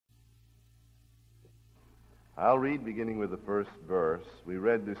I'll read beginning with the first verse. We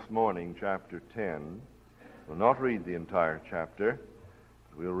read this morning chapter 10. We'll not read the entire chapter,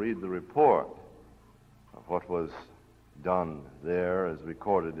 but we'll read the report of what was done there as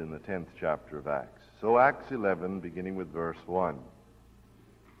recorded in the 10th chapter of Acts. So Acts 11, beginning with verse 1.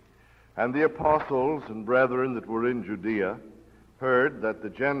 And the apostles and brethren that were in Judea heard that the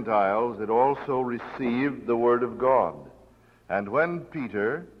Gentiles had also received the word of God. And when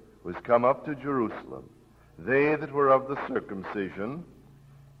Peter was come up to Jerusalem, they that were of the circumcision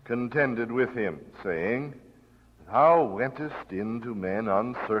contended with him, saying, Thou wentest in to men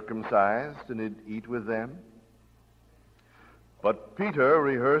uncircumcised, and did eat with them? But Peter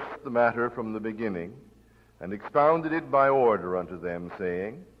rehearsed the matter from the beginning, and expounded it by order unto them,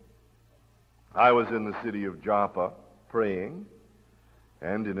 saying, I was in the city of Joppa, praying,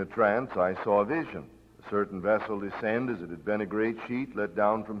 and in a trance I saw a vision, a certain vessel descend as it had been a great sheet let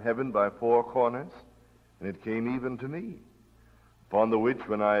down from heaven by four corners, and it came even to me. Upon the which,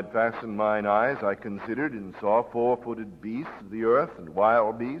 when I had fastened mine eyes, I considered and saw four-footed beasts of the earth, and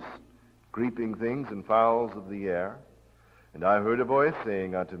wild beasts, creeping things, and fowls of the air. And I heard a voice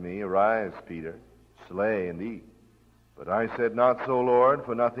saying unto me, Arise, Peter, slay and eat. But I said, Not so, Lord,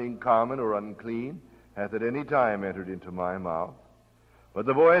 for nothing common or unclean hath at any time entered into my mouth. But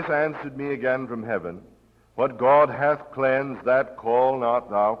the voice answered me again from heaven, What God hath cleansed, that call not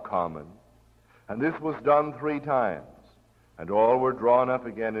thou common. And this was done 3 times, and all were drawn up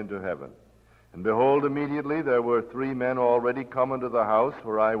again into heaven. And behold, immediately there were 3 men already come unto the house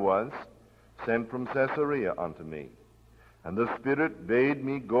where I was, sent from Caesarea unto me. And the Spirit bade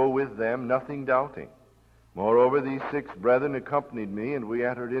me go with them, nothing doubting. Moreover, these 6 brethren accompanied me, and we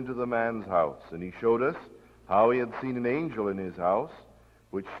entered into the man's house. And he showed us how he had seen an angel in his house,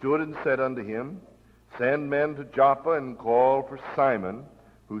 which stood and said unto him, Send men to Joppa, and call for Simon,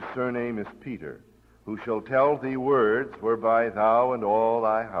 whose surname is Peter, who shall tell thee words whereby thou and all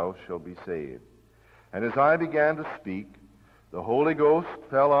thy house shall be saved. And as I began to speak, the Holy Ghost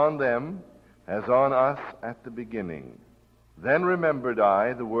fell on them as on us at the beginning. Then remembered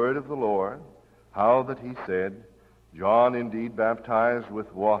I the word of the Lord, how that he said, John indeed baptized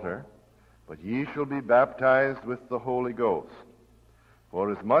with water, but ye shall be baptized with the Holy Ghost.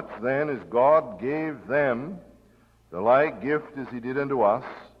 For as much then as God gave them the like gift as he did unto us,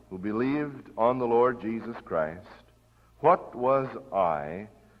 who believed on the Lord Jesus Christ, what was I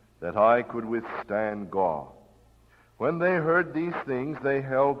that I could withstand God? When they heard these things, they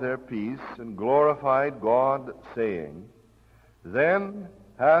held their peace and glorified God, saying, Then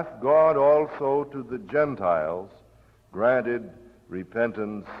hath God also to the Gentiles granted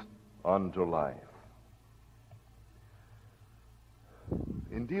repentance unto life.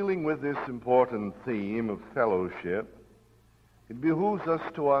 In dealing with this important theme of fellowship, it behooves us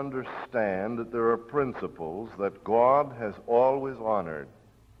to understand that there are principles that God has always honored.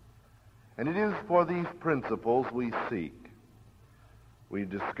 And it is for these principles we seek. We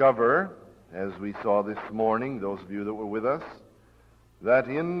discover, as we saw this morning, those of you that were with us, that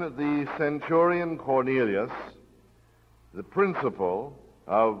in the centurion Cornelius, the principle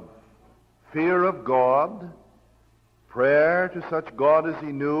of fear of God, prayer to such God as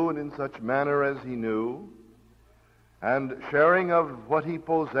he knew and in such manner as he knew, and sharing of what he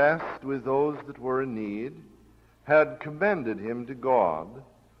possessed with those that were in need, had commended him to God,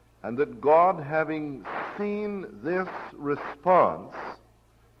 and that God, having seen this response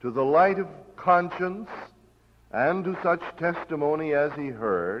to the light of conscience and to such testimony as he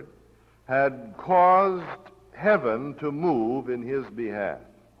heard, had caused heaven to move in his behalf.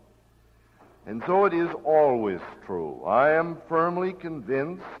 And so it is always true. I am firmly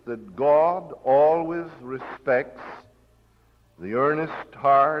convinced that God always respects the earnest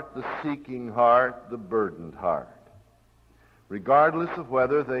heart, the seeking heart, the burdened heart, regardless of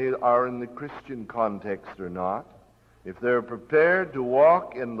whether they are in the Christian context or not. If they're prepared to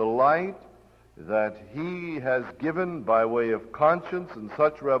walk in the light that he has given by way of conscience and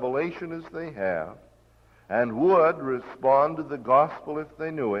such revelation as they have, and would respond to the gospel if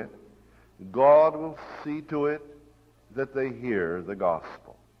they knew it, God will see to it that they hear the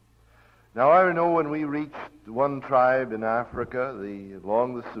gospel. Now, I know when we reached one tribe in Africa,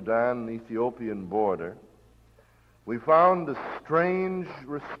 along the Sudan and Ethiopian border, we found a strange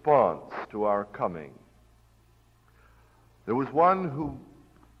response to our coming. There was one who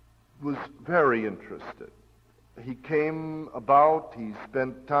was very interested. He came about, he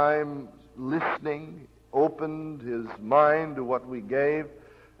spent time listening, opened his mind to what we gave,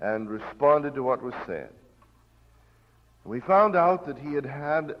 and responded to what was said. We found out that he had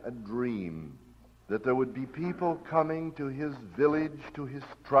had a dream that there would be people coming to his village, to his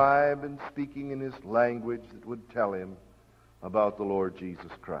tribe, and speaking in his language that would tell him about the Lord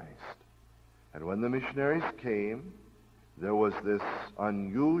Jesus Christ. And when the missionaries came, there was this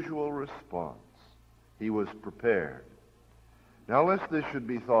unusual response. He was prepared. Now, lest this should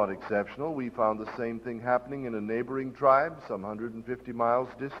be thought exceptional, we found the same thing happening in a neighboring tribe some 150 miles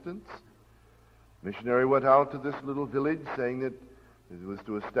distant. Missionary went out to this little village saying that it was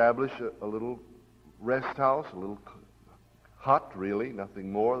to establish a little rest house, a little hut, really,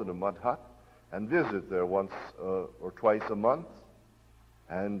 nothing more than a mud hut, and visit there once or twice a month.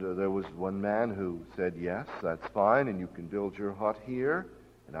 And there was one man who said, yes, that's fine, and you can build your hut here,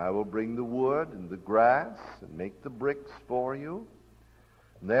 and I will bring the wood and the grass and make the bricks for you.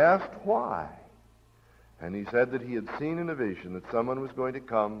 And they asked why. And he said that he had seen in a vision that someone was going to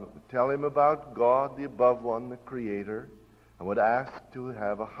come, tell him about God, the above one, the Creator, and would ask to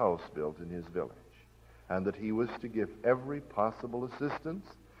have a house built in his village, and that he was to give every possible assistance,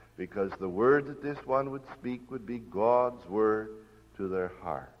 because the word that this one would speak would be God's word to their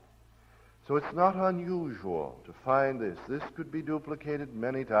heart. So it's not unusual to find this. This could be duplicated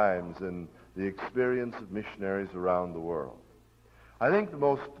many times in the experience of missionaries around the world. I think the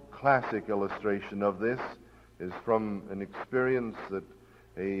most classic illustration of this is from an experience that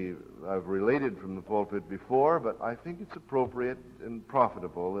I've related from the pulpit before, but I think it's appropriate and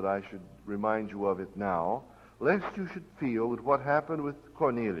profitable that I should remind you of it now, lest you should feel that what happened with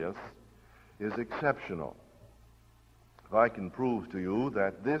Cornelius is exceptional. If I can prove to you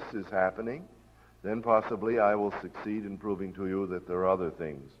that this is happening, then possibly I will succeed in proving to you that there are other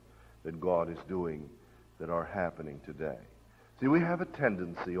things that God is doing that are happening today. See, we have a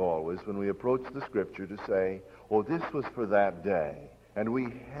tendency always when we approach the Scripture to say, oh, this was for that day, and we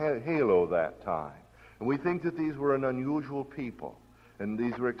halo that time. And we think that these were an unusual people, and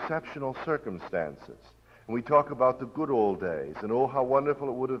these were exceptional circumstances. And we talk about the good old days, and oh, how wonderful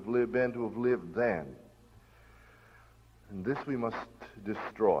it would have been to have lived then. And this we must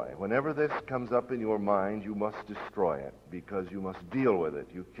destroy. Whenever this comes up in your mind, you must destroy it, because you must deal with it.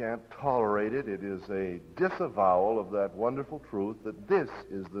 You can't tolerate it. It is a disavowal of that wonderful truth that this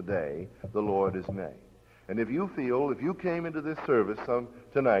is the day the Lord has made. And if you came into this service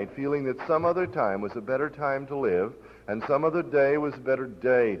tonight feeling that some other time was a better time to live, and some other day was a better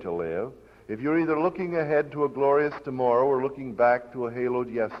day to live, if you're either looking ahead to a glorious tomorrow or looking back to a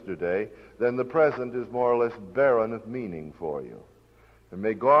haloed yesterday, then the present is more or less barren of meaning for you. And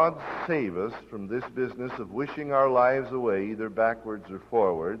may God save us from this business of wishing our lives away, either backwards or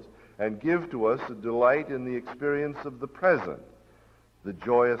forwards, and give to us a delight in the experience of the present, the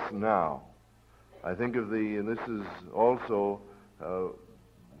joyous now. I think of and this is also,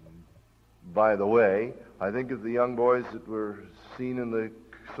 by the way, I think of the young boys that were seen in the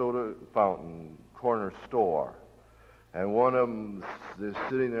soda fountain corner store. And one of them is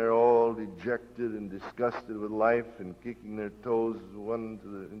sitting there all dejected and disgusted with life and kicking their toes one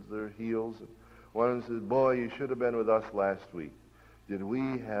into their heels. And one of them says, boy, you should have been with us last week. Did we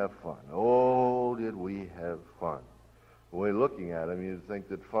have fun? Oh, did we have fun? The way looking at him, you'd think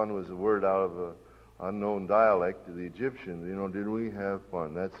that fun was a word out of an unknown dialect to the Egyptians. You know, did we have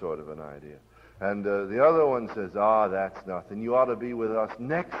fun? That sort of an idea. And the other one says, that's nothing. You ought to be with us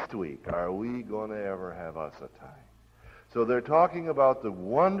next week. Are we going to ever have us a time? So they're talking about the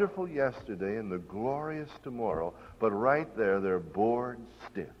wonderful yesterday and the glorious tomorrow, but right there they're bored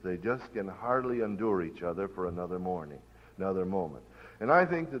stiff. They just can hardly endure each other for another morning, another moment. And I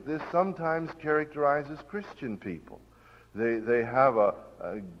think that this sometimes characterizes Christian people. They have a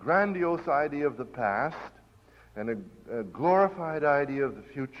grandiose idea of the past and a glorified idea of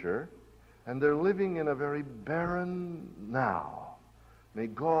the future, and they're living in a very barren now. May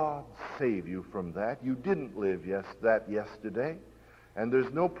God save you from that. You didn't live that yesterday, and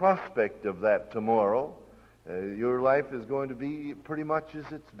there's no prospect of that tomorrow. Your life is going to be pretty much as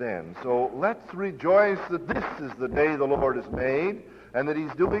it's been. So let's rejoice that this is the day the Lord has made, and that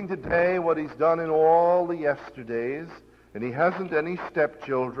he's doing today what he's done in all the yesterdays, and he hasn't any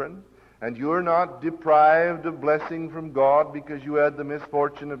stepchildren, and you're not deprived of blessing from God because you had the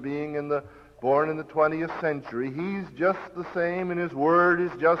misfortune of being born in the 20th century. He's just the same, and his word is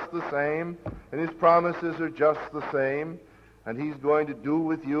just the same, and his promises are just the same, and he's going to do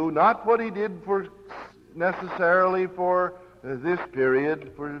with you not what he did necessarily for this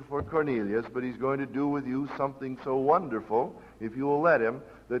period for Cornelius, but he's going to do with you something so wonderful, if you will let him,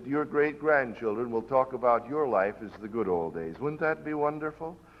 that your great-grandchildren will talk about your life as the good old days. Wouldn't that be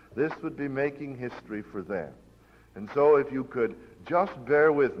wonderful? This would be making history for them. And so if you could just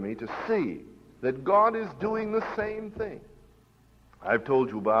bear with me to see that God is doing the same thing. I've told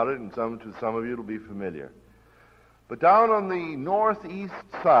you about it, and to some of you it'll be familiar. But down on the northeast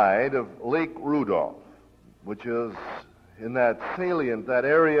side of Lake Rudolph, which is in that salient, that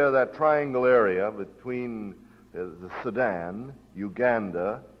area, that triangle area between the Sudan,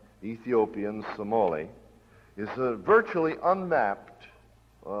 Uganda, Ethiopia, and Somalia, is a virtually unmapped,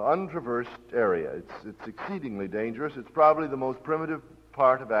 untraversed area. It's exceedingly dangerous. It's probably the most primitive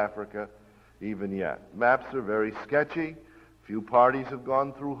part of Africa even yet. Maps are very sketchy. Few parties have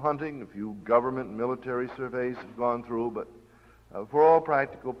gone through hunting. A few government and military surveys have gone through, but for all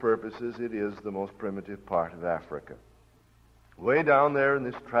practical purposes, it is the most primitive part of Africa. Way down there in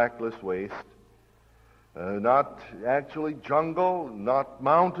this trackless waste, not actually jungle, not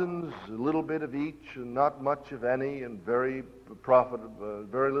mountains, a little bit of each, and not much of any, and very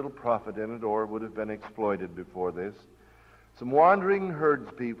little profit in it, or would have been exploited before this. Some wandering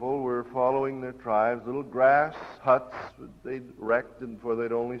herdspeople were following their tribes, little grass huts they'd wrecked, and for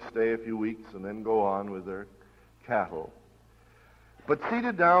they'd only stay a few weeks and then go on with their cattle. But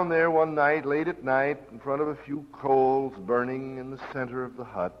seated down there one night, late at night, in front of a few coals burning in the center of the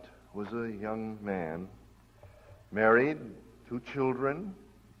hut, was a young man, married, 2 children,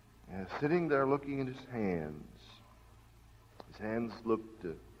 sitting there looking at his hands. His hands looked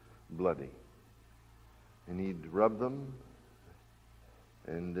bloody, and he'd rub them,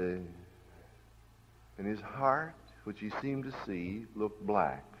 and his heart, which he seemed to see, looked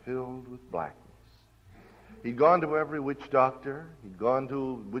black, filled with blackness. He'd gone to every witch doctor. He'd gone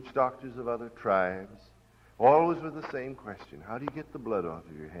to witch doctors of other tribes, always with the same question: how do you get the blood off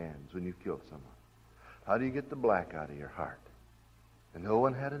of your hands when you kill someone? How do you get the black out of your heart? And no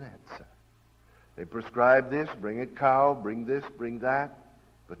one had an answer. They prescribed this, bring a cow, bring this, bring that,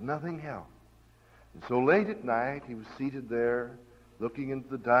 but nothing helped. And so late at night, he was seated there, looking into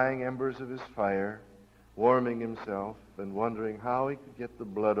the dying embers of his fire, warming himself and wondering how he could get the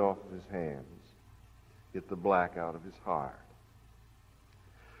blood off of his hands, get the black out of his heart,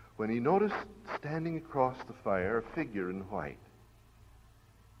 when he noticed standing across the fire a figure in white.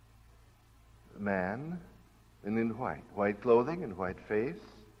 A man, and in white clothing and white face.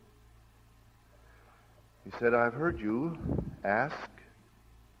 He said, "I've heard you ask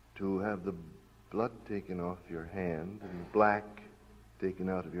to have the blood taken off your hand and the black taken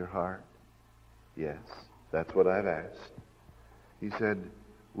out of your heart." "Yes, that's what I've asked." He said,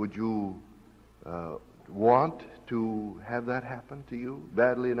 "Would you want to have that happen to you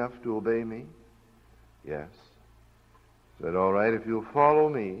badly enough to obey me?" "Yes." He said, "All right, if you'll follow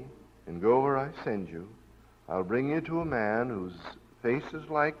me and go where I send you, I'll bring you to a man whose face is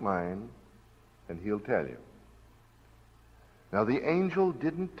like mine, and he'll tell you." Now, the angel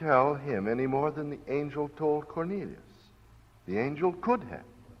didn't tell him any more than the angel told Cornelius. The angel could have,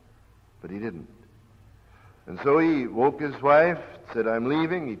 but he didn't. And so he woke his wife, said, "I'm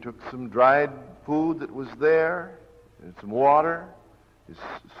leaving." He took some dried food that was there, and some water, his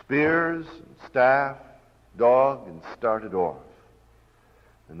spears, and staff, dog, and started off.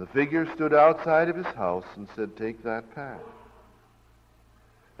 And the figure stood outside of his house and said, "Take that path."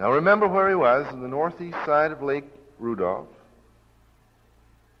 Now remember where he was, in the northeast side of Lake Rudolph,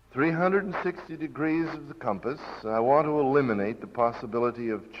 360 degrees of the compass. I want to eliminate the possibility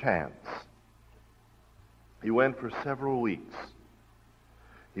of chance. He went for several weeks.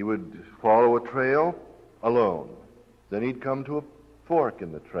 He would follow a trail alone. Then he'd come to a fork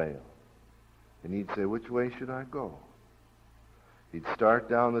in the trail, and he'd say, "Which way should I go?" He'd start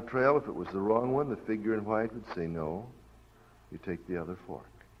down the trail. If it was the wrong one, the figure in white would say, "No, you take the other fork."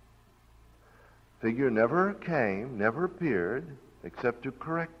 Figure never came, never appeared, except to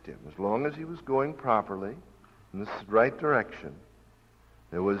correct him. As long as he was going properly in the right direction,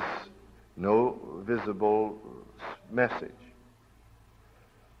 there was no visible message.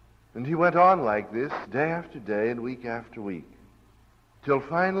 And he went on like this day after day and week after week, till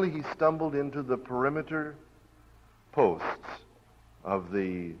finally he stumbled into the perimeter posts of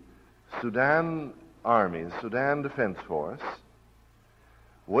the Sudan Army, the Sudan Defense Force,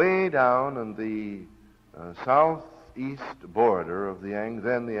 way down on the southeast border of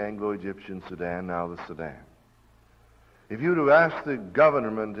then the Anglo-Egyptian Sudan, now the Sudan. If you'd have asked the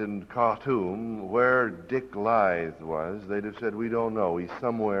government in Khartoum where Dick Lythe was, they'd have said, "We don't know. He's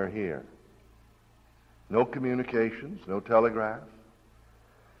somewhere here." No communications, no telegraph.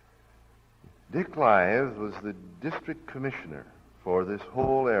 Dick Lythe was the district commissioner for this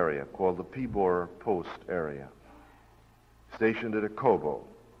whole area called the Pibor Post area, stationed at Akobo.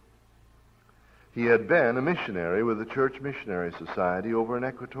 He had been a missionary with the Church Missionary Society over in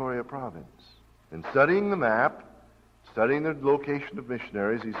Equatoria Province. And studying the map, studying the location of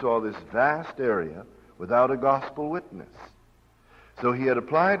missionaries, he saw this vast area without a gospel witness. So he had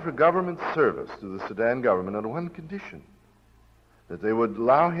applied for government service to the Sudan government on one condition, that they would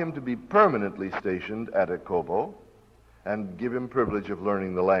allow him to be permanently stationed at Akobo and give him privilege of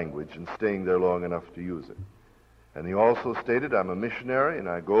learning the language and staying there long enough to use it. And he also stated, I'm a missionary and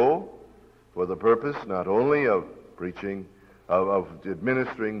I go for the purpose not only of preaching, of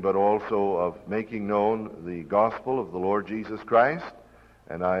administering, but also of making known the gospel of the Lord Jesus Christ,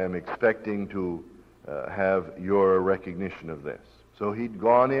 and I am expecting to have your recognition of this. So he'd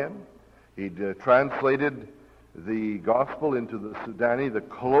gone in, he'd translated the gospel into the Sudani, the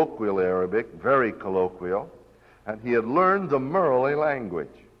colloquial Arabic, very colloquial, and he had learned the Murali language.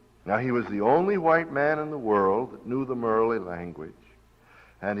 Now, he was the only white man in the world that knew the Murali language,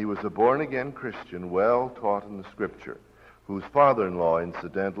 and he was a born-again Christian, well taught in the Scripture, whose father-in-law,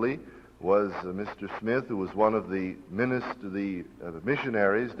 incidentally, was Mr. Smith, who was one of the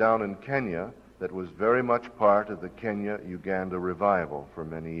missionaries down in Kenya that was very much part of the Kenya-Uganda revival for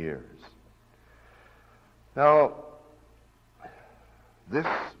many years. Now, this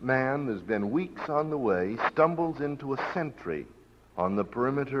man has been weeks on the way, stumbles into a sentry on the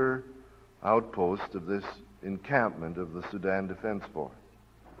perimeter outpost of this encampment of the Sudan Defense Force,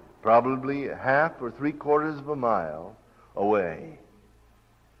 probably half or three-quarters of a mile away.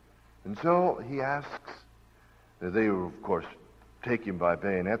 And so he asks, they of course take him by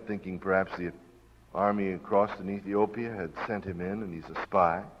bayonet, thinking perhaps the army across in Ethiopia had sent him in and he's a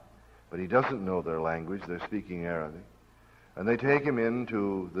spy, but he doesn't know their language, they're speaking Arabic. And they take him in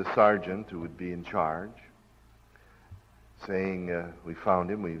to the sergeant who would be in charge, saying, we found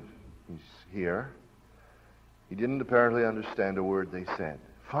him, he's here. He didn't apparently understand a word they said.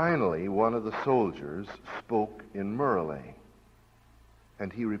 Finally, one of the soldiers spoke in Murali,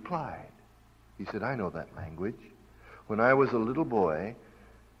 and he replied. He said, I know that language. When I was a little boy,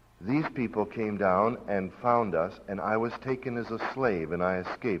 these people came down and found us, and I was taken as a slave, and I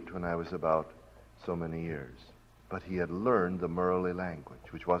escaped when I was about so many years. But he had learned the Murali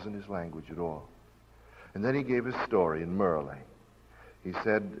language, which wasn't his language at all. And then he gave his story in Murali. He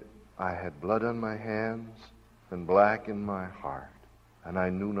said, I had blood on my hands and black in my heart, and I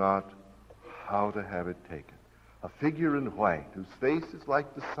knew not how to have it taken. A figure in white, whose face is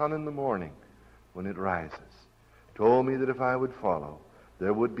like the sun in the morning when it rises, told me that if I would follow,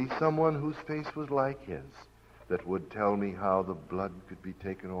 there would be someone whose face was like his that would tell me how the blood could be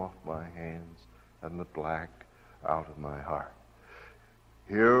taken off my hands and the black out of my heart.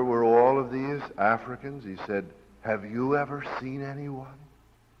 Here were all of these Africans. He said, have you ever seen anyone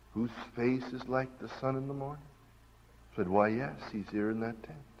whose face is like the sun in the morning? I said, why, yes, he's here in that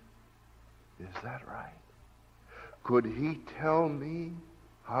tent. Is that right? Could he tell me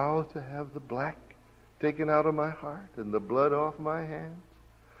how to have the black taken out of my heart and the blood off my hands?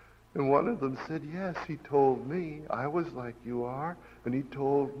 And one of them said, yes, he told me. I was like you are, and he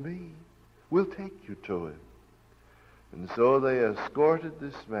told me. We'll take you to him. And so they escorted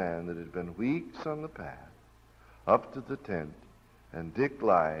this man that had been weeks on the path up to the tent, and Dick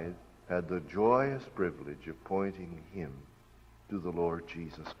Lythe had the joyous privilege of pointing him to the Lord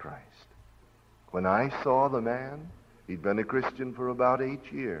Jesus Christ. When I saw the man, he'd been a Christian for about 8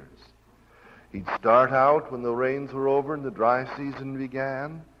 years. He'd start out when the rains were over and the dry season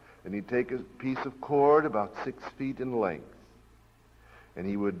began, and he'd take a piece of cord about 6 feet in length. And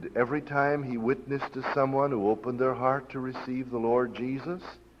he would, every time he witnessed to someone who opened their heart to receive the Lord Jesus,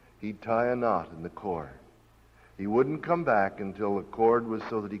 he'd tie a knot in the cord. He wouldn't come back until the cord was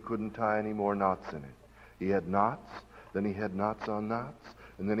so that he couldn't tie any more knots in it. He had knots, then he had knots on knots,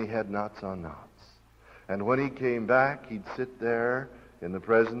 and then he had knots on knots. And when he came back, he'd sit there in the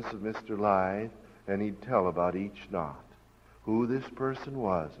presence of Mr. Lythe, and he'd tell about each knot, who this person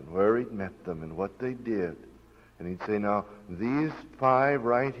was, and where he'd met them, and what they did. And he'd say, now, these 5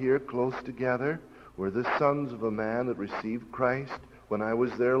 right here close together were the sons of a man that received Christ when I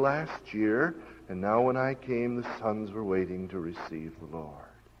was there last year, and now when I came, the sons were waiting to receive the Lord.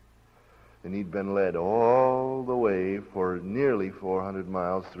 And he'd been led all the way for nearly 400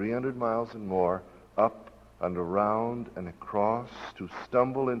 miles, 300 miles and more, up and around and across to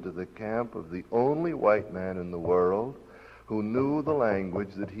stumble into the camp of the only white man in the world who knew the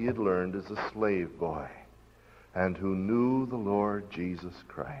language that he had learned as a slave boy, and who knew the Lord Jesus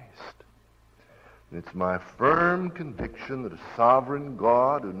Christ. And it's my firm conviction that a sovereign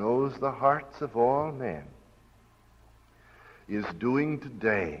God who knows the hearts of all men is doing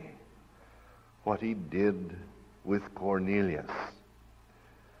today what he did with Cornelius.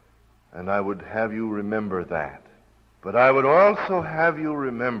 And I would have you remember that. But I would also have you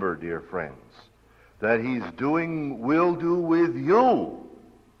remember, dear friends, that will do with you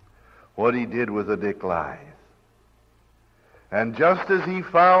what he did with a Dick Lythe. And just as he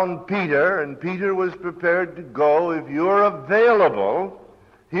found Peter, and Peter was prepared to go, if you're available,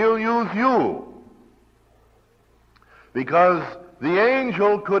 he'll use you. Because the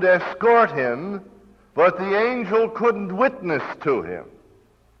angel could escort him, but the angel couldn't witness to him.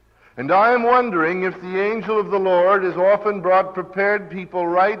 And I'm wondering if the angel of the Lord has often brought prepared people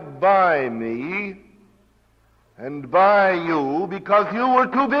right by me and by you because you were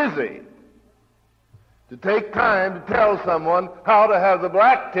too busy to take time to tell someone how to have the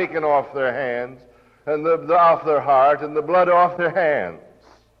black taken off their hands and off their heart and the blood off their hands.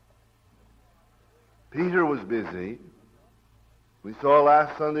 Peter was busy. We saw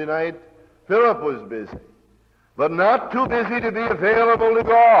last Sunday night Philip was busy, but not too busy to be available to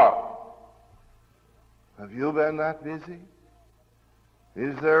God. Have you been that busy?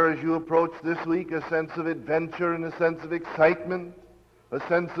 Is there, as you approach this week, a sense of adventure and a sense of excitement, a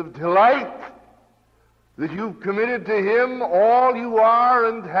sense of delight, that you've committed to Him all you are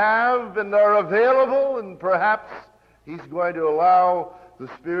and have and are available, and perhaps He's going to allow the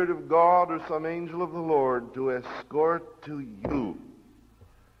Spirit of God or some angel of the Lord to escort to you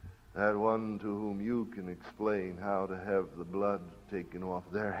that one to whom you can explain how to have the blood taken off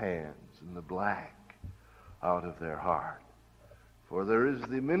their hands and the black out of their heart. For there is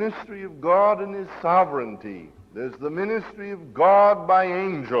the ministry of God in His sovereignty. There's the ministry of God by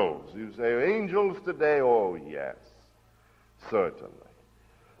angels. You say, angels today? Oh, yes, certainly,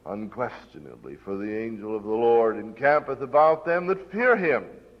 unquestionably. For the angel of the Lord encampeth about them that fear Him.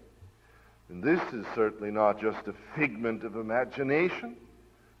 And this is certainly not just a figment of imagination.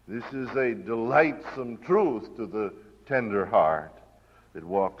 This is a delightsome truth to the tender heart that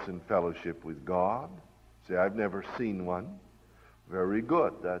walks in fellowship with God. Say, I've never seen one. Very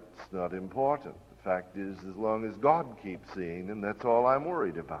good. That's not important. The fact is, as long as God keeps seeing them, that's all I'm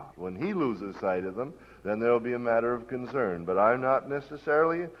worried about. When He loses sight of them, then there'll be a matter of concern. But I'm not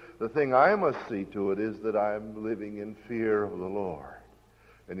necessarily, the thing I must see to it is that I'm living in fear of the Lord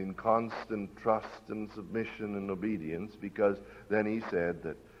and in constant trust and submission and obedience, because then He said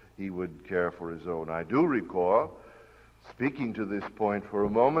that He would care for His own. I do recall, speaking to this point for a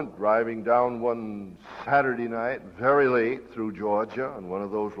moment, driving down one Saturday night very late through Georgia on one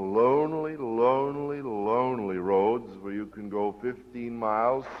of those lonely roads where you can go 15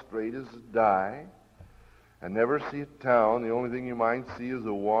 miles straight as a die and never see a town. The only thing you might see is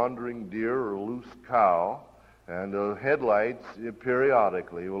a wandering deer or a loose cow and headlights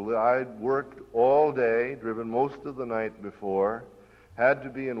periodically. Well, I'd worked all day, driven most of the night before, had to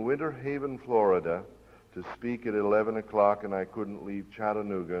be in Winter Haven, Florida, to speak at 11 o'clock, and I couldn't leave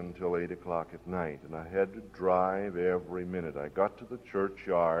Chattanooga until 8 o'clock at night, and I had to drive every minute. I got to the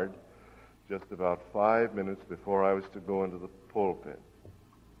churchyard just about 5 minutes before I was to go into the pulpit,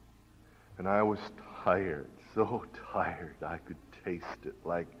 and I was tired, so tired I could taste it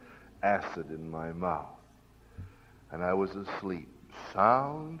like acid in my mouth, and I was asleep,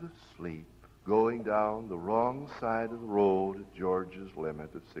 sound asleep, going down the wrong side of the road at Georgia's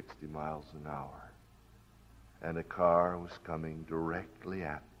limit of 60 miles an hour. And a car was coming directly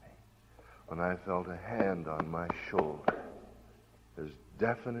at me when I felt a hand on my shoulder, as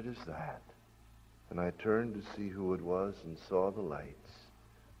definite as that. And I turned to see who it was and saw the lights,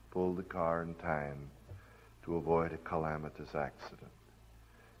 pulled the car in time to avoid a calamitous accident.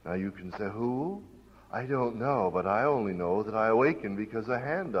 Now you can say, who? I don't know, but I only know that I awakened because a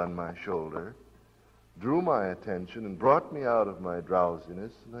hand on my shoulder drew my attention and brought me out of my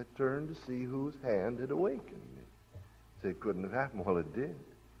drowsiness, and I turned to see whose hand had awakened me. Say, it couldn't have happened. Well, it did.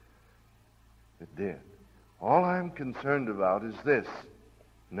 It did. All I'm concerned about is this.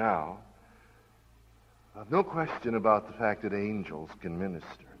 Now, I've no question about the fact that angels can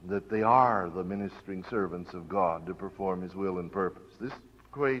minister, that they are the ministering servants of God to perform His will and purpose. This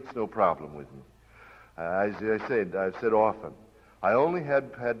creates no problem with me. As I've said often, I only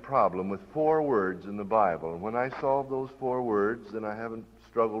had problem with 4 words in the Bible, and when I solved those 4 words, then I haven't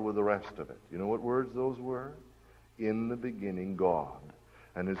struggled with the rest of it. You know what words those were? In the beginning, God.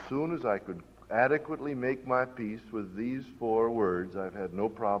 And as soon as I could adequately make my peace with these 4 words, I've had no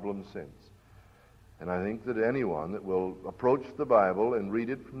problem since. And I think that anyone that will approach the Bible and read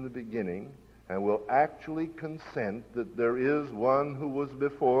it from the beginning and will actually consent that there is one who was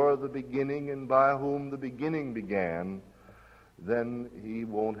before the beginning and by whom the beginning began, then he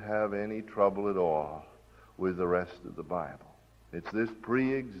won't have any trouble at all with the rest of the Bible. It's this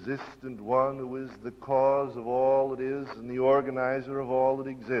pre-existent one who is the cause of all that is and the organizer of all that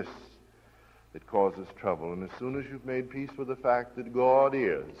exists that causes trouble. And as soon as you've made peace with the fact that God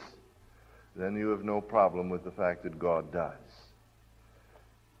is, then you have no problem with the fact that God does.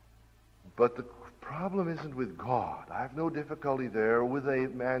 But the problem isn't with God. I have no difficulty there with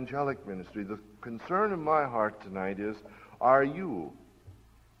an angelic ministry. The concern in my heart tonight is, are you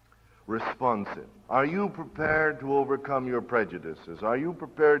responsive? Are you prepared to overcome your prejudices? Are you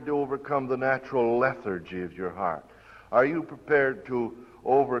prepared to overcome the natural lethargy of your heart? Are you prepared to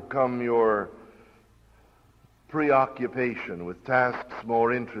overcome your preoccupation with tasks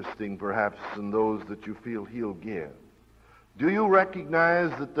more interesting perhaps than those that you feel he'll give? Do you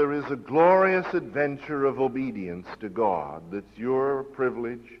recognize that there is a glorious adventure of obedience to God that's your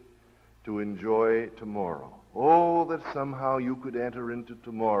privilege to enjoy tomorrow? Oh, that somehow you could enter into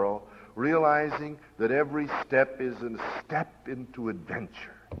tomorrow realizing that every step is a step into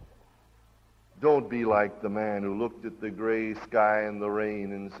adventure. Don't be like the man who looked at the gray sky and the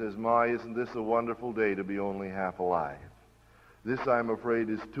rain and says, "My, isn't this a wonderful day to be only half alive?" This, I'm afraid,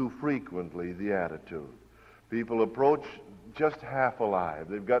 is too frequently the attitude. People approach just half alive.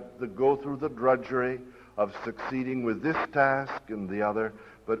 They've got to go through the drudgery of succeeding with this task and the other.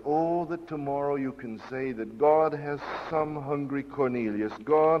 But oh, that tomorrow you can say that God has some hungry Cornelius,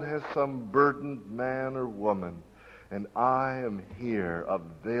 God has some burdened man or woman, and I am here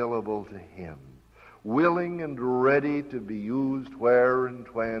available to him, willing and ready to be used where and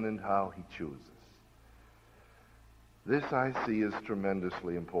when and how he chooses. This I see as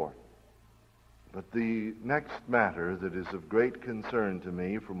tremendously important. But the next matter that is of great concern to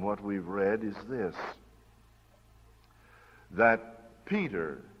me from what we've read is this, that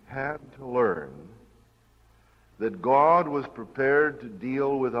Peter had to learn that God was prepared to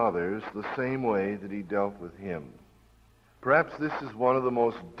deal with others the same way that he dealt with him. Perhaps this is one of the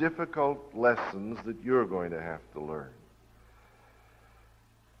most difficult lessons that you're going to have to learn.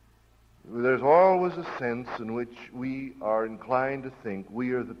 There's always a sense in which we are inclined to think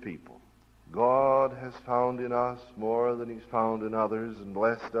we are the people. God has found in us more than he's found in others, and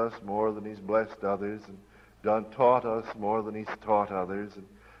blessed us more than he's blessed others, and taught us more than he's taught others, and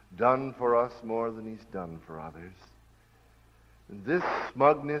done for us more than he's done for others. And this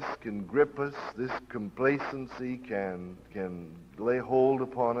smugness can grip us, this complacency can lay hold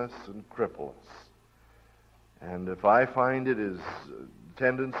upon us and cripple us. And if I find it is a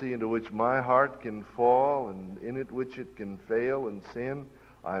tendency into which my heart can fall, and in it which it can fail and sin,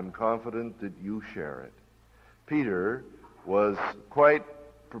 I'm confident that you share it. Peter was quite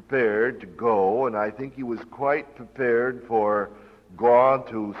prepared to go, and I think he was quite prepared for God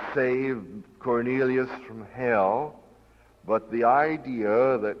to save Cornelius from hell. But the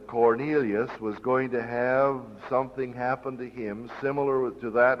idea that Cornelius was going to have something happen to him similar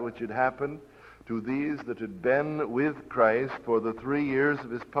to that which had happened to these that had been with Christ for the 3 years of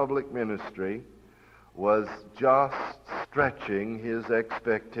his public ministry was just stretching his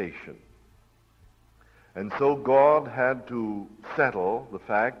expectation. And so God had to settle the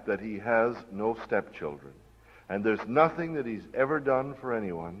fact that he has no stepchildren. And there's nothing that he's ever done for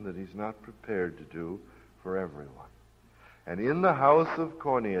anyone that he's not prepared to do for everyone. And in the house of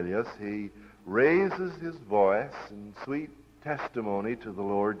Cornelius, he raises his voice in sweet testimony to the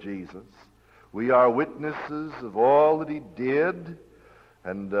Lord Jesus. We are witnesses of all that he did,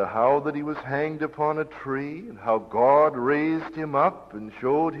 and how that he was hanged upon a tree, and how God raised him up and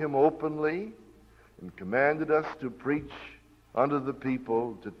showed him openly, and commanded us to preach unto the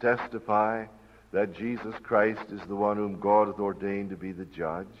people to testify that Jesus Christ is the one whom God hath ordained to be the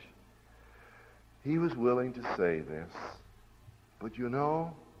judge. He was willing to say this. But you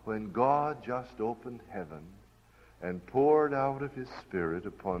know, when God just opened heaven and poured out of his Spirit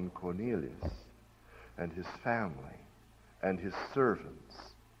upon Cornelius and his family and his servants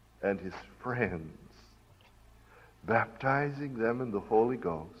and his friends, baptizing them in the Holy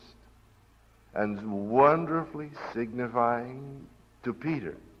Ghost and wonderfully signifying to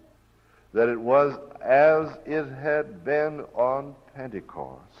Peter that it was as it had been on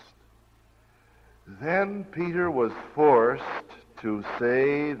Pentecost, then Peter was forced to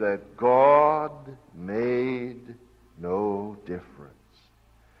say that God made no difference.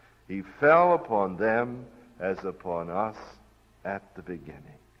 He fell upon them as upon us at the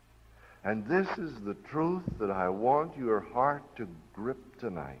beginning. And this is the truth that I want your heart to grip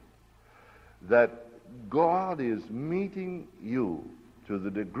tonight, that God is meeting you to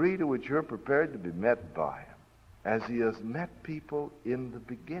the degree to which you're prepared to be met by him, as he has met people in the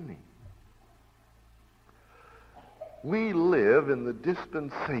beginning. We live in the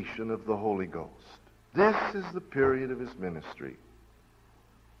dispensation of the Holy Ghost. This is the period of his ministry.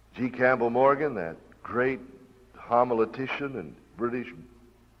 G. Campbell Morgan, that great homiletician and British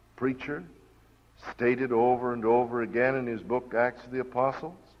preacher, stated over and over again in his book, Acts of the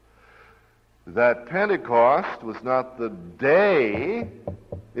Apostles, that Pentecost was not the day,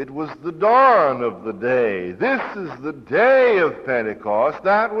 it was the dawn of the day. This is the day of Pentecost.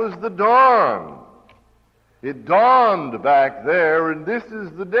 That was the dawn. It dawned back there, and this is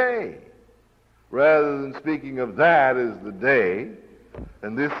the day. Rather than speaking of that as the day,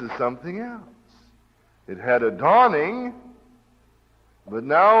 and this is something else. It had a dawning, but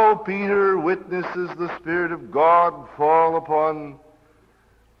now Peter witnesses the Spirit of God fall upon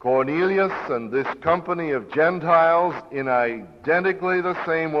Cornelius and this company of Gentiles in identically the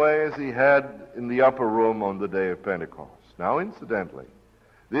same way as he had in the upper room on the day of Pentecost. Now, incidentally,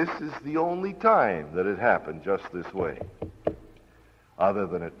 this is the only time that it happened just this way, other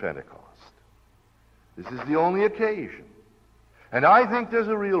than at Pentecost. This is the only occasion. And I think there's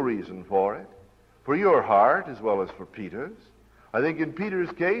a real reason for it, for your heart as well as for Peter's. I think in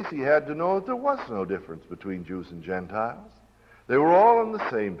Peter's case, he had to know that there was no difference between Jews and Gentiles. They were all on the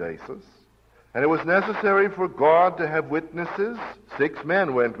same basis. And it was necessary for God to have witnesses. 6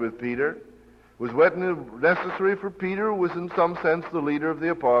 men went with Peter. It was necessary for Peter, who was in some sense the leader of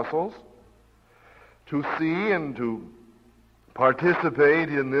the apostles, to see and to participate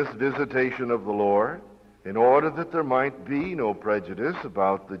in this visitation of the Lord in order that there might be no prejudice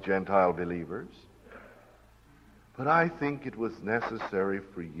about the Gentile believers. But I think it was necessary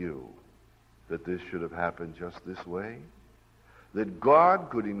for you that this should have happened just this way, that God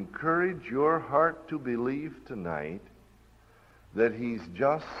could encourage your heart to believe tonight that he's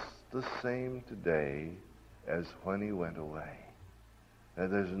just the same today as when he went away.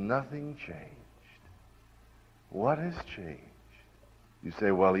 And there's nothing changed. What has changed? You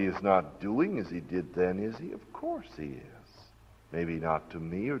say, well, he is not doing as he did then, is he? Of course he is. Maybe not to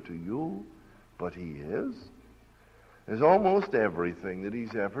me or to you, but he is. There's almost everything that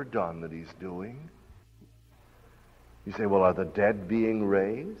he's ever done that he's doing. You say, well, are the dead being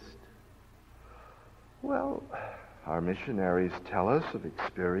raised? Well, our missionaries tell us of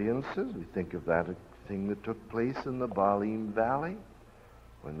experiences. We think of that thing that took place in the Balim Valley,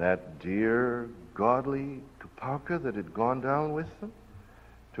 when that dear, godly Tupauka that had gone down with them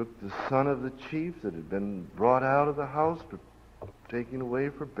took the son of the chief that had been brought out of the house but taken away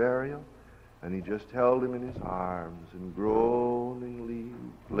for burial, and he just held him in his arms and groaningly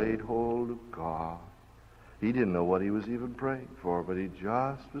laid hold of God. He didn't know what he was even praying for, but he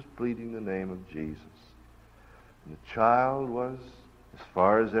just was pleading the name of Jesus. And the child was, as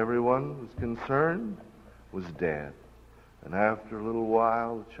far as everyone was concerned, was dead. And after a little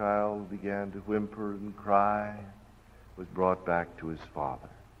while, the child began to whimper and cry, was brought back to his father.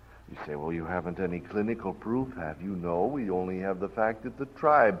 You say, well, you haven't any clinical proof, have you? No, we only have the fact that the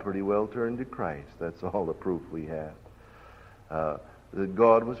tribe pretty well turned to Christ. That's all the proof we have, that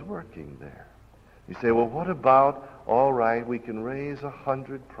God was working there. You say, well, what about, all right, we can raise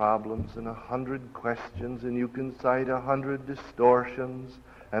 100 problems and 100 questions, and you can cite 100 distortions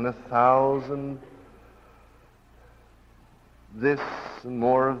and 1,000 this and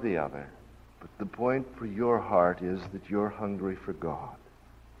more of the other. But the point for your heart is that you're hungry for God.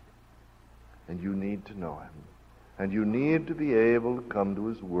 And you need to know him. And you need to be able to come to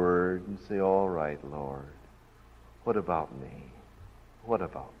his word and say, all right, Lord, what about me? What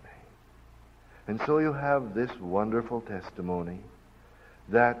about me? And so you have this wonderful testimony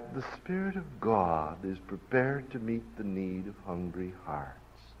that the Spirit of God is prepared to meet the need of hungry hearts.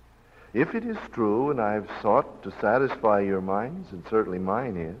 If it is true, and I've sought to satisfy your minds, and certainly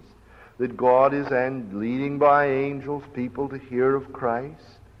mine is, that God is leading by angels people to hear of Christ,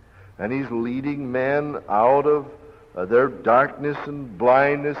 and he's leading men out of their darkness and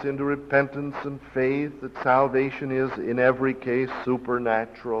blindness into repentance and faith, that salvation is in every case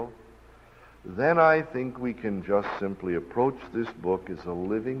supernatural, then I think we can just simply approach this book as a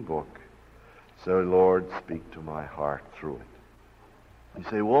living book. So, Lord, speak to my heart through it. You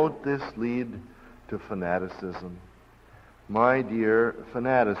say, won't this lead to fanaticism? My dear,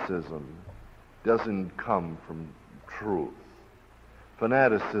 fanaticism doesn't come from truth.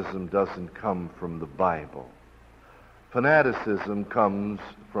 Fanaticism doesn't come from the Bible. Fanaticism comes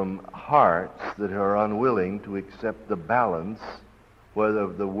from hearts that are unwilling to accept the balance, whether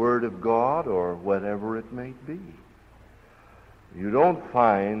of the Word of God or whatever it may be. You don't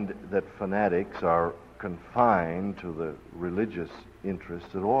find that fanatics are confined to the religious interest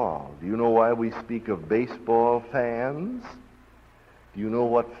at all. Do you know why we speak of baseball fans? Do you know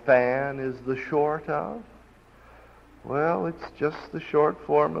what fan is the short of? Well, it's just the short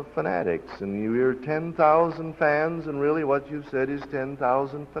form of fanatics. And you hear 10,000 fans, and really what you've said is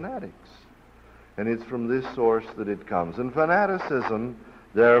 10,000 fanatics. And it's from this source that it comes. And fanaticism,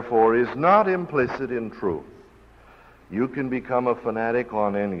 therefore, is not implicit in truth. You can become a fanatic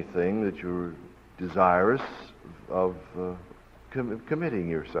on anything that you're desirous of committing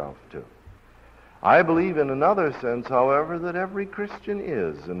yourself to. I believe in another sense, however, that every Christian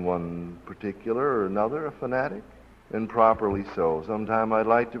is, in one particular or another, a fanatic, and properly so. Sometime I'd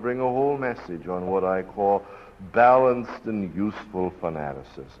like to bring a whole message on what I call balanced and useful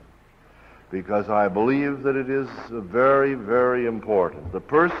fanaticism, because I believe that it is very, very important. The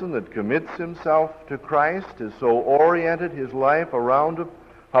person that commits himself to Christ has so oriented his life around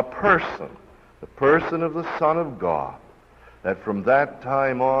a person, the person of the Son of God, that from that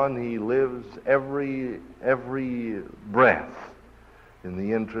time on he lives every breath in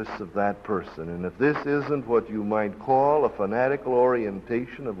the interests of that person. And if this isn't what you might call a fanatical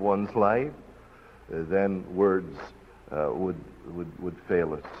orientation of one's life, then words would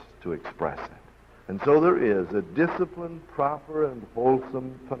fail us to express it. And so there is a disciplined, proper, and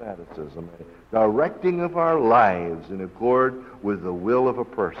wholesome fanaticism, a directing of our lives in accord with the will of a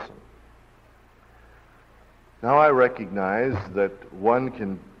person. Now I recognize that one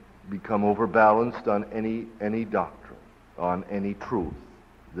can become overbalanced on any doctrine, on any truth.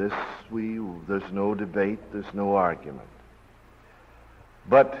 There's no debate, there's no argument.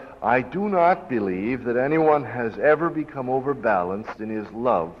 But I do not believe that anyone has ever become overbalanced in his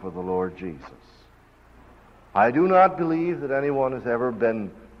love for the Lord Jesus. I do not believe that anyone has ever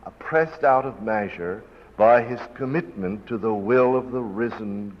been pressed out of measure by his commitment to the will of the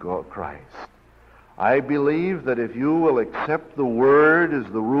risen Christ. I believe that if you will accept the Word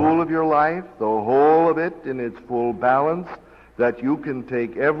as the rule of your life, the whole of it in its full balance, that you can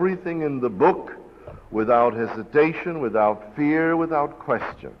take everything in the book without hesitation, without fear, without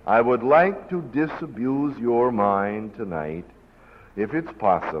question. I would like to disabuse your mind tonight, if it's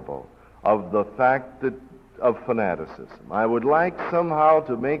possible, of the fact of fanaticism. I would like somehow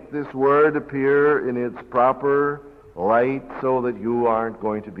to make this word appear in its proper light so that you aren't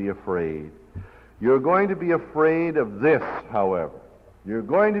going to be afraid. You're going to be afraid of this, however. You're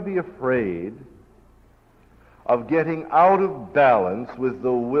going to be afraid of getting out of balance with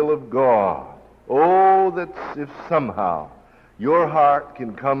the will of God. Oh, that if somehow your heart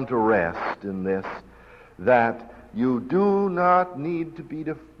can come to rest in this, that you do not need to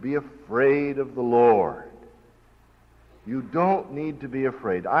be afraid of the Lord. You don't need to be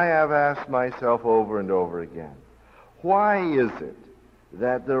afraid. I have asked myself over and over again, why is it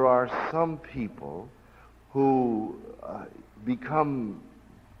that there are some people who become,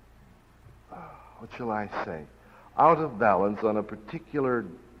 what shall I say, out of balance on a particular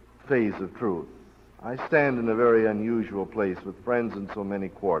phase of truth? I stand in a very unusual place with friends in so many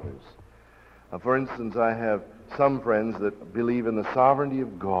quarters. For instance, I have some friends that believe in the sovereignty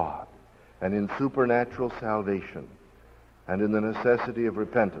of God and in supernatural salvation and in the necessity of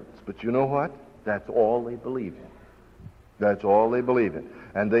repentance. But you know what? That's all they believe in. That's all they believe in.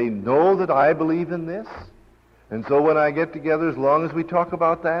 And they know that I believe in this. And so when I get together, as long as we talk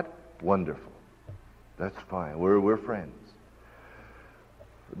about that, wonderful. That's fine. We're friends.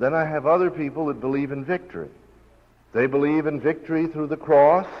 Then I have other people that believe in victory. They believe in victory through the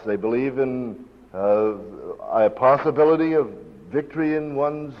cross. They believe in a possibility of victory in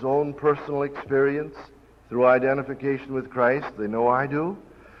one's own personal experience through identification with Christ. They know I do.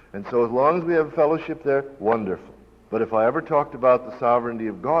 And so as long as we have fellowship there, wonderful. But if I ever talked about the sovereignty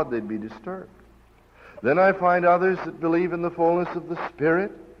of God, they'd be disturbed. Then I find others that believe in the fullness of the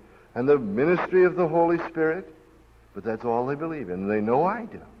Spirit and the ministry of the Holy Spirit, but that's all they believe in. They know I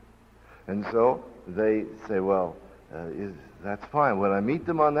do. And so they say, well, that's fine. When I meet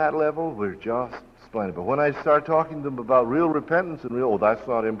them on that level, we're just splendid. But when I start talking to them about real repentance and that's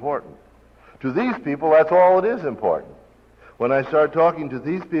not important. To these people, that's all it is important. When I start talking to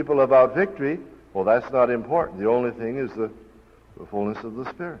these people about victory, that's not important. The only thing is the fullness of the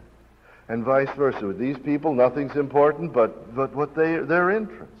Spirit. And vice versa. With these people, nothing's important but what their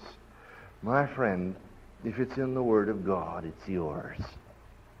interests. My friend, if it's in the Word of God, it's yours.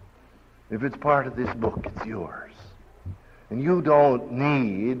 If it's part of this book, it's yours. And you don't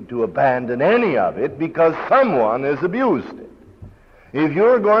need to abandon any of it because someone has abused it. If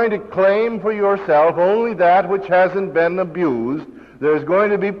you're going to claim for yourself only that which hasn't been abused, there's going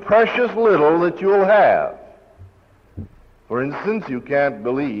to be precious little that you'll have. For instance, you can't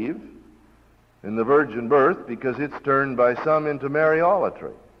believe in the virgin birth because it's turned by some into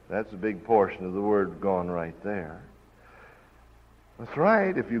Mariolatry. That's a big portion of the word gone right there. That's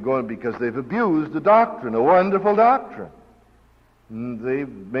right, if you're going, because they've abused the doctrine, a wonderful doctrine. And they've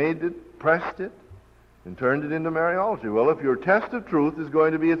made it, pressed it, and turned it into Mariolatry. Well, if your test of truth is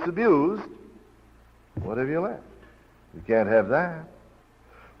going to be it's abused, what have you left? You can't have that.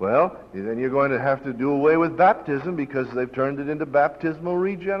 Well, then you're going to have to do away with baptism because they've turned it into baptismal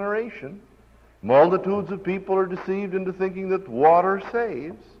regeneration. Multitudes of people are deceived into thinking that water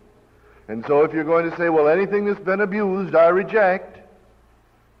saves. And so if you're going to say, well, anything that's been abused, I reject,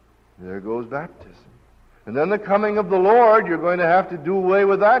 there goes baptism. And then the coming of the Lord, you're going to have to do away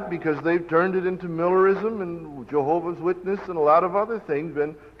with that because they've turned it into Millerism and Jehovah's Witness and a lot of other things,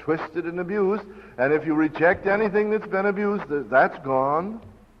 been twisted and abused. And if you reject anything that's been abused, that's gone.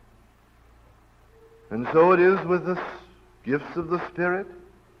 And so it is with the gifts of the Spirit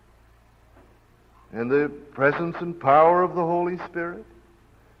and the presence and power of the Holy Spirit.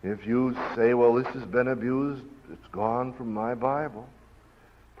 If you say, well, this has been abused, it's gone from my Bible,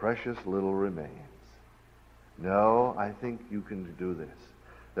 precious little remains. No, I think you can do this.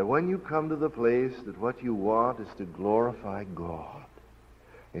 That when you come to the place that what you want is to glorify God,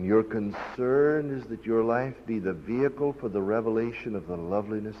 and your concern is that your life be the vehicle for the revelation of the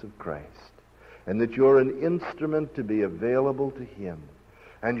loveliness of Christ, and that you're an instrument to be available to Him,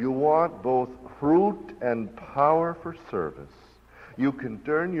 and you want both fruit and power for service, you can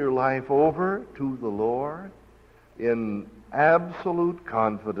turn your life over to the Lord in absolute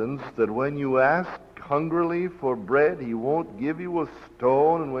confidence that when you ask hungrily for bread, He won't give you a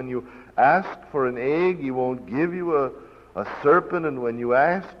stone, and when you ask for an egg, He won't give you a serpent, and when you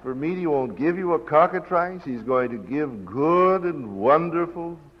ask for meat, He won't give you a cockatrice. He's going to give good and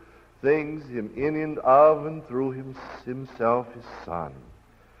wonderful things in and of and through Himself, His Son.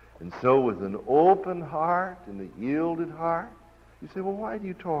 And so with an open heart and a yielded heart, you say, well, why do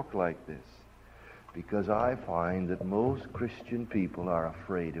you talk like this? Because I find that most Christian people are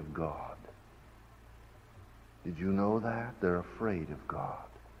afraid of God. Did you know that? They're afraid of God.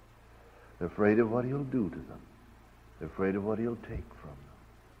 They're afraid of what He'll do to them. They're afraid of what He'll take from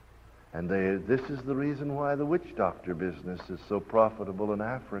them. And this is the reason why the witch doctor business is so profitable in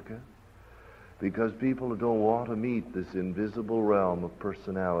Africa. Because people don't want to meet this invisible realm of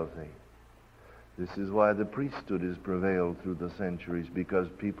personality. This is why the priesthood has prevailed through the centuries, because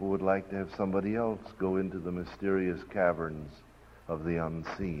people would like to have somebody else go into the mysterious caverns of the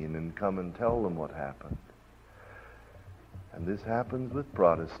unseen and come and tell them what happened. And this happens with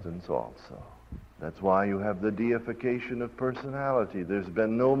Protestants also. That's why you have the deification of personality. There's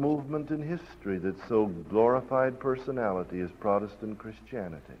been no movement in history that so glorified personality as Protestant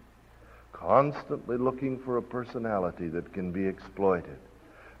Christianity. Constantly looking for a personality that can be exploited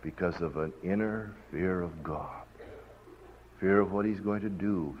because of an inner fear of God. Fear of what He's going to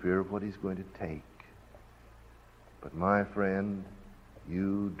do. Fear of what He's going to take. But my friend,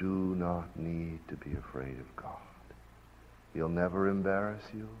 you do not need to be afraid of God. He'll never embarrass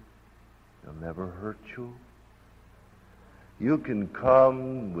you. He'll never hurt you. You can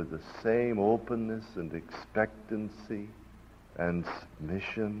come with the same openness and expectancy and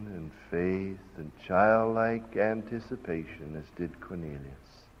submission and faith and childlike anticipation as did Cornelius,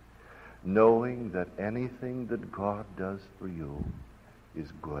 knowing that anything that God does for you is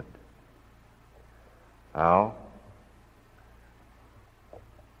good. Now,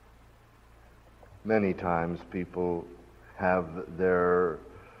 many times people have their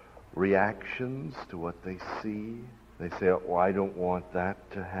reactions to what they see. They say, oh, I don't want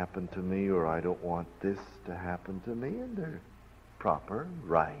that to happen to me, or I don't want this to happen to me, and they're proper,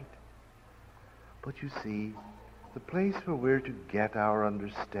 right. But you see, the place where we're to get our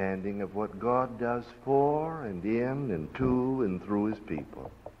understanding of what God does for and in and to and through His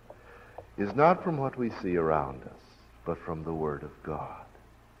people is not from what we see around us, but from the Word of God.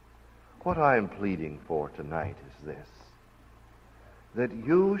 What I am pleading for tonight is this: that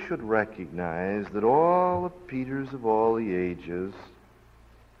you should recognize that all the Peters of all the ages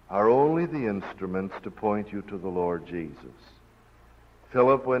are only the instruments to point you to the Lord Jesus.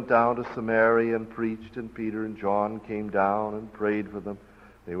 Philip went down to Samaria and preached, and Peter and John came down and prayed for them.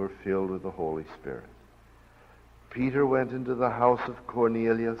 They were filled with the Holy Spirit. Peter went into the house of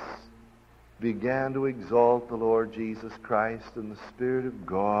Cornelius, began to exalt the Lord Jesus Christ, and the Spirit of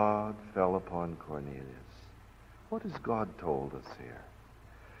God fell upon Cornelius. What has God told us here?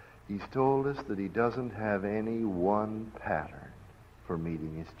 He's told us that He doesn't have any one pattern for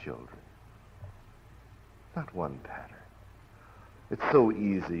meeting His children. Not one pattern. It's so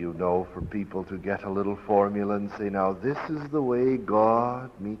easy, you know, for people to get a little formula and say, now this is the way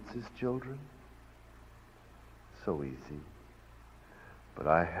God meets His children. So easy. But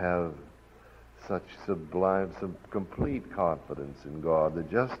I have such complete confidence in God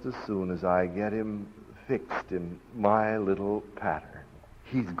that just as soon as I get Him fixed in my little pattern,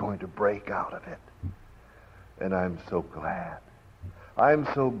 He's going to break out of it. And I'm so glad. I'm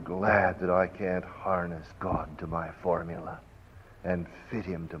so glad that I can't harness God to my formula. and fit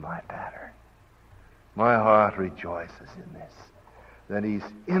him to my pattern. My heart rejoices in this, that he's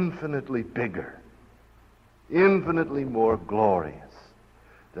infinitely bigger, infinitely more glorious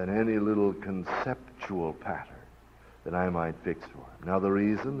than any little conceptual pattern that I might fix for him. Now, the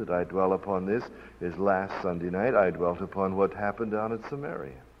reason that I dwell upon this is last Sunday night I dwelt upon what happened down at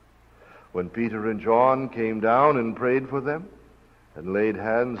Samaria. When Peter and John came down and prayed for them and laid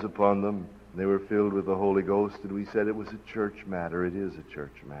hands upon them, they were filled with the Holy Ghost, and we said it was a church matter. It is a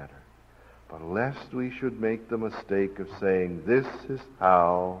church matter. But lest we should make the mistake of saying, this is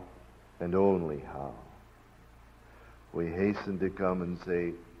how and only how, we hasten to come and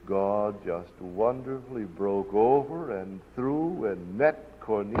say, God just wonderfully broke over and through and met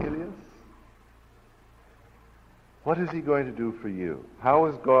Cornelius. What is he going to do for you? How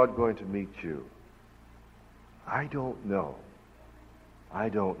is God going to meet you? I don't know. I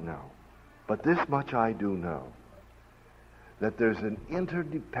don't know. But this much I do know, that there's an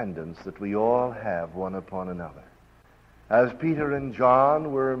interdependence that we all have one upon another. As Peter and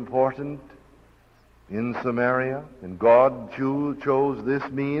John were important in Samaria, and God chose this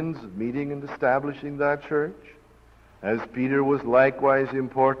means of meeting and establishing that church, as Peter was likewise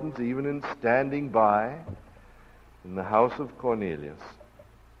important even in standing by in the house of Cornelius,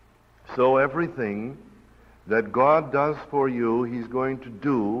 so everything that God does for you, he's going to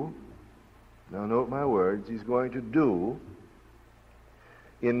do, now note my words, he's going to do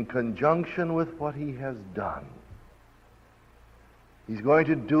in conjunction with what he has done. He's going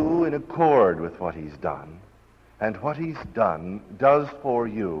to do in accord with what he's done. And what he's done, does for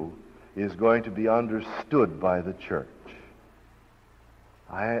you, is going to be understood by the church.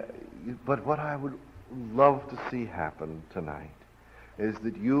 But what I would love to see happen tonight is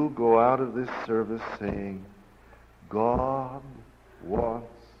that you go out of this service saying, God wants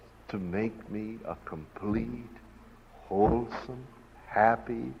to make me a complete, wholesome,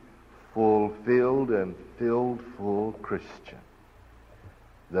 happy, fulfilled, and filled full Christian,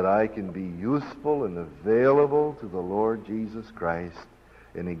 that I can be useful and available to the Lord Jesus Christ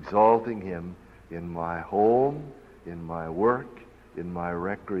in exalting him in my home, in my work, in my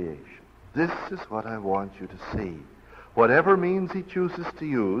recreation. This is what I want you to see. Whatever means he chooses to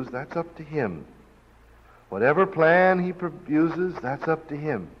use, that's up to him. Whatever plan he uses, that's up to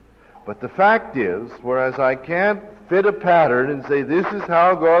him. But the fact is, whereas I can't fit a pattern and say this is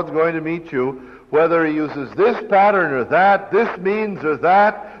how God's going to meet you, whether he uses this pattern or that, this means or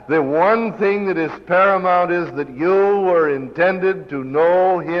that, the one thing that is paramount is that you were intended to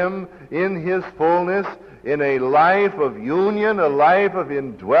know him in his fullness, in a life of union, a life of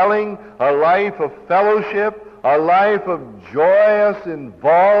indwelling, a life of fellowship, a life of joyous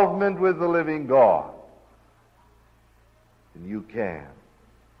involvement with the living God. And you can.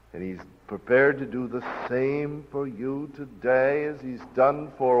 And he's prepared to do the same for you today as he's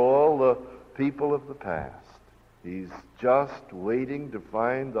done for all the people of the past. He's just waiting to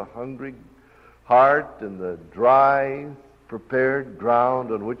find the hungry heart and the dry, prepared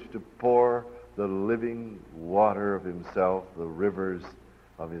ground on which to pour the living water of himself, the rivers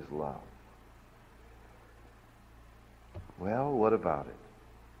of his love. Well, what about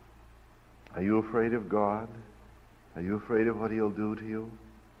it? Are you afraid of God? Are you afraid of what he'll do to you?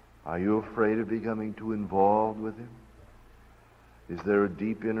 Are you afraid of becoming too involved with him? Is there a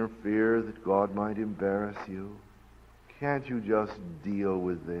deep inner fear that God might embarrass you? Can't you just deal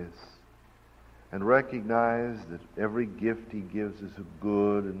with this and recognize that every gift he gives is a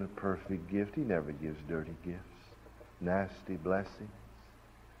good and a perfect gift? He never gives dirty gifts, nasty blessings.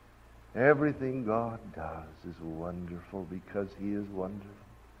 Everything God does is wonderful because he is wonderful,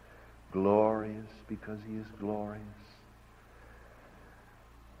 glorious because he is glorious.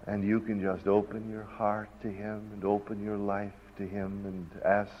 And you can just open your heart to him and open your life to him and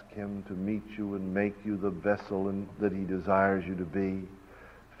ask him to meet you and make you the vessel that he desires you to be,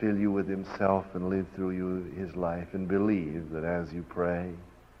 fill you with himself and live through you his life, and believe that as you pray,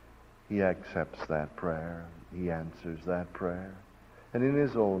 he accepts that prayer, he answers that prayer. And in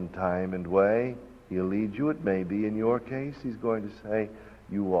his own time and way, he'll lead you. It may be in your case, he's going to say,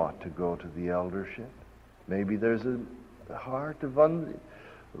 you ought to go to the eldership. Maybe there's a heart of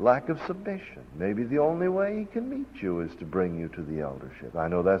lack of submission. Maybe the only way he can meet you is to bring you to the eldership. I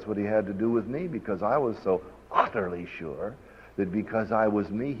know that's what he had to do with me, because I was so utterly sure that because I was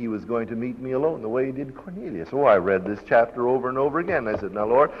me, he was going to meet me alone the way he did Cornelius. Oh, I read this chapter over and over again. I said, now,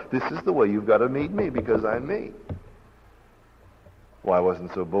 Lord, this is the way you've got to meet me because I'm me. Well, I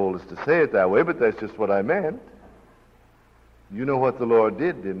wasn't so bold as to say it that way, but that's just what I meant. You know what the Lord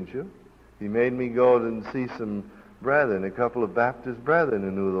did, didn't you? He made me go and see some brethren, a couple of Baptist brethren who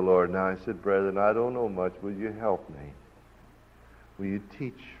knew the Lord. Now I said, brethren, I don't know much. Will you help me? Will you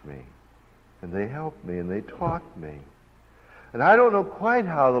teach me? And they helped me, and they taught me. And I don't know quite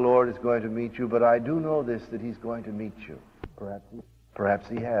how the Lord is going to meet you, but I do know this, that he's going to meet you. Perhaps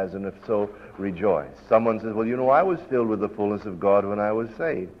he has, and if so, rejoice. Someone says, well, you know, I was filled with the fullness of God when I was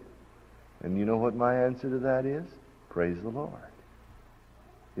saved. And you know what my answer to that is? Praise the Lord.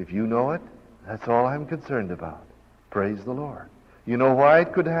 If you know it, that's all I'm concerned about. Praise the Lord. You know why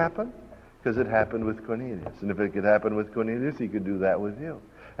it could happen? Because it happened with Cornelius. And if it could happen with Cornelius, he could do that with you.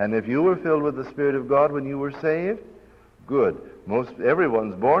 And if you were filled with the Spirit of God when you were saved, good.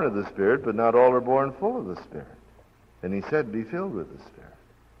 Everyone's born of the Spirit, but not all are born full of the Spirit. And he said, be filled with the Spirit.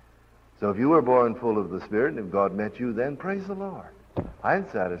 So if you were born full of the Spirit, and if God met you, then praise the Lord. I'm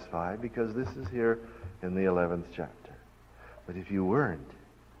satisfied because this is here in the 11th chapter. But if you weren't,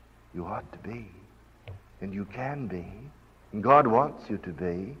 you ought to be. And you can be. And God wants you to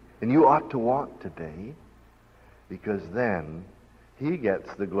be. And you ought to want to be. Because then he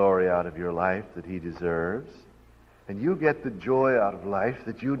gets the glory out of your life that he deserves. And you get the joy out of life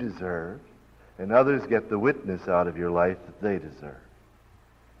that you deserve. And others get the witness out of your life that they deserve.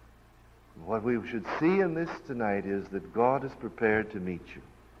 What we should see in this tonight is that God is prepared to meet you.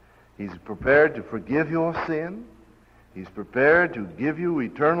 He's prepared to forgive your sin. He's prepared to give you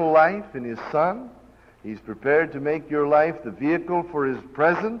eternal life in his Son. He's prepared to make your life the vehicle for his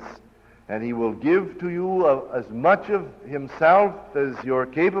presence. And he will give to you as much of himself as you're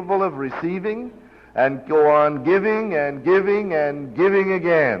capable of receiving, and go on giving and giving and giving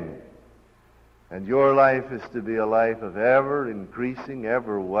again. And your life is to be a life of ever increasing,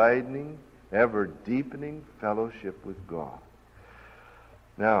 ever widening, ever deepening fellowship with God.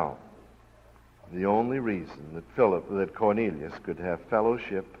 Now, the only reason that Cornelius could have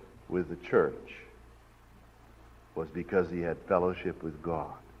fellowship with the church was because he had fellowship with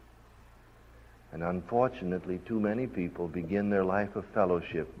God. And unfortunately, too many people begin their life of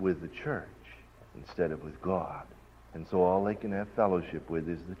fellowship with the church instead of with God. And so all they can have fellowship with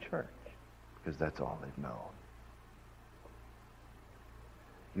is the church, because that's all they've known.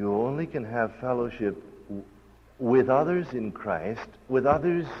 You only can have fellowship with others in Christ, with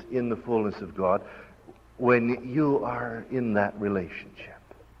others in the fullness of God, when you are in that relationship.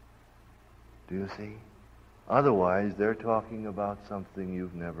 Do you see? Otherwise, they're talking about something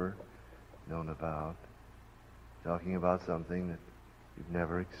you've never known about, talking about something that you've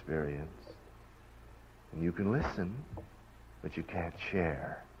never experienced. And you can listen, but you can't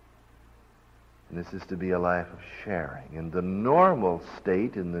share. And this is to be a life of sharing. And the normal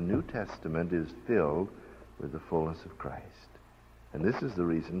state in the New Testament is filled with the fullness of Christ. And this is the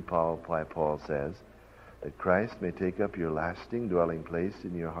reason why Paul says that Christ may take up your lasting dwelling place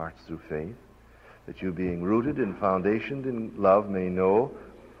in your hearts through faith, that you being rooted and foundationed in love may know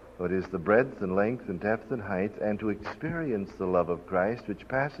what is the breadth and length and depth and height, and to experience the love of Christ which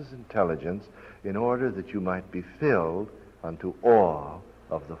passes intelligence, in order that you might be filled unto all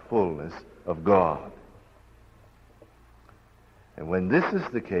of the fullness of God. And when this is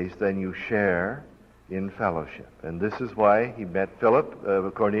the case, then you share in fellowship. And this is why he met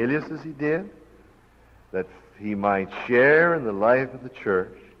Cornelius as he did, that he might share in the life of the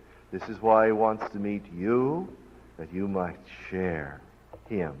church. This is why he wants to meet you, that you might share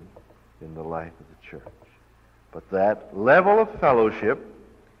him in the life of the church. But that level of fellowship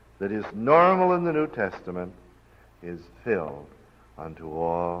that is normal in the New Testament is filled unto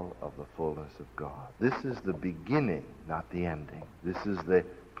all of the fullness of God. This is the beginning, not the ending. This is the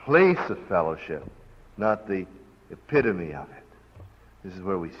place of fellowship, not the epitome of it. This is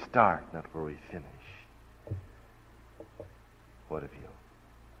where we start, not where we finish. What of you?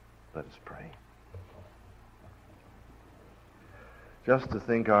 Let us pray. Just to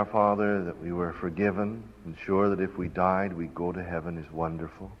think, our Father, that we were forgiven, and sure that if we died, we'd go to heaven is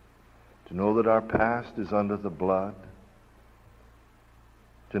wonderful. To know that our past is under the blood.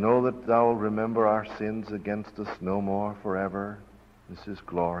 To know that thou wilt remember our sins against us no more forever. This is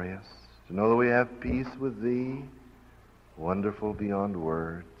glorious. To know that we have peace with thee, wonderful beyond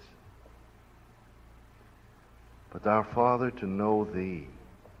words. But our Father, to know thee,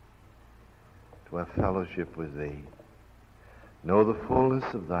 to have fellowship with thee, know the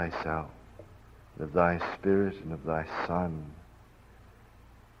fullness of thyself, and of thy Spirit, and of thy Son.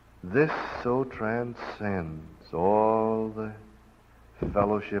 This so transcends all the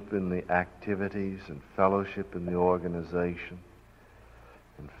fellowship in the activities, and fellowship in the organization,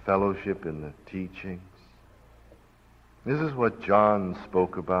 and fellowship in the teachings. This is what John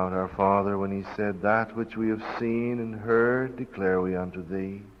spoke about, our Father, when he said, that which we have seen and heard declare we unto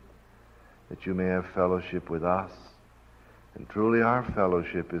thee, that you may have fellowship with us. And truly our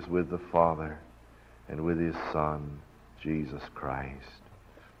fellowship is with the Father and with his Son, Jesus Christ.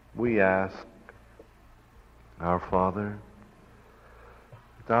 We ask, our Father,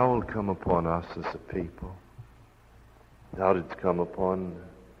 Thou wilt come upon us as a people. Thou didst come upon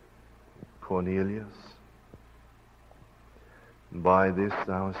Cornelius. And by this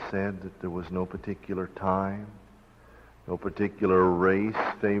Thou hast said that there was no particular time, no particular race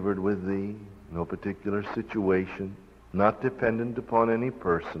favored with Thee, no particular situation, not dependent upon any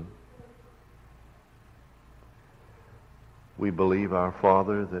person. We believe, our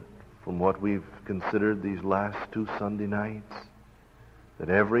Father, that from what we've considered these last 2 Sunday nights, that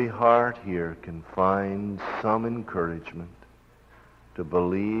every heart here can find some encouragement to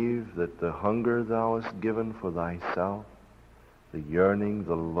believe that the hunger Thou hast given for Thyself, the yearning,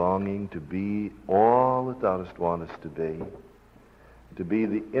 the longing to be all that Thou dost want us to be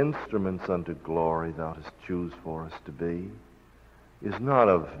the instruments unto glory Thou dost choose for us to be, is not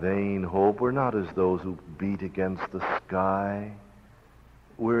a vain hope. We're not as those who beat against the sky.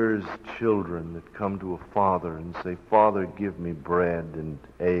 We're as children that come to a father and say, Father, give me bread and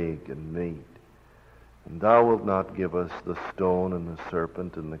egg and meat. And Thou wilt not give us the stone and the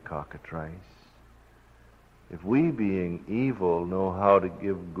serpent and the cockatrice. If we, being evil, know how to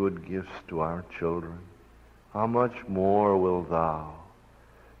give good gifts to our children, how much more will Thou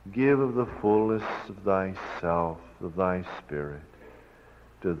give of the fullness of Thyself, of Thy Spirit,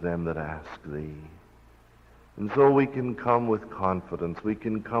 to them that ask Thee. And so we can come with confidence, we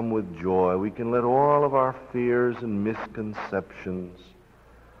can come with joy, we can let all of our fears and misconceptions,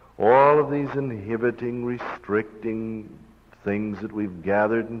 all of these inhibiting, restricting things that we've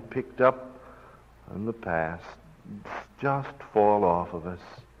gathered and picked up in the past, just fall off of us.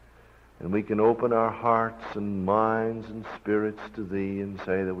 And we can open our hearts and minds and spirits to Thee and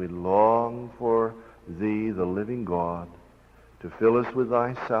say that we long for Thee, the living God, to fill us with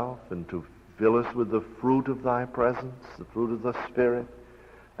Thyself and to fill us with the fruit of Thy presence, the fruit of the Spirit,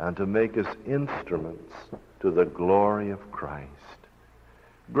 and to make us instruments to the glory of Christ.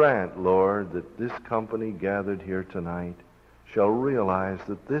 Grant, Lord, that this company gathered here tonight shall realize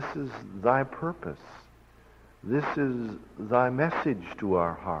that this is Thy purpose. This is Thy message to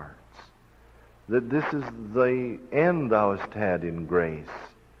our hearts. That this is the end Thou hast had in grace.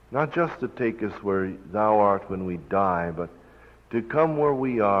 Not just to take us where Thou art when we die, but to come where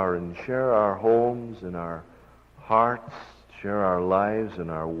we are and share our homes and our hearts, share our lives and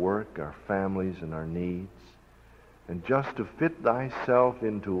our work, our families and our needs, and just to fit Thyself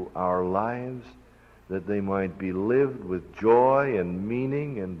into our lives, that they might be lived with joy and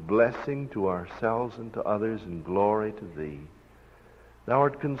meaning and blessing to ourselves and to others and glory to Thee. Thou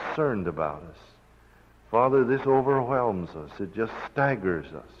art concerned about us. Father, this overwhelms us. It just staggers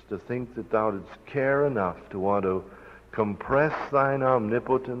us to think that Thou didst care enough to want to compress Thine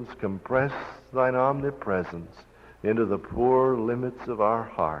omnipotence, compress Thine omnipresence into the poor limits of our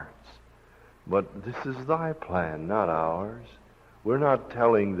hearts. But this is Thy plan, not ours. We're not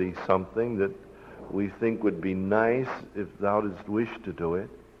telling Thee something that we think would be nice if Thou didst wish to do it,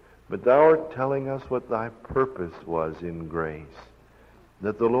 but Thou art telling us what Thy purpose was in grace.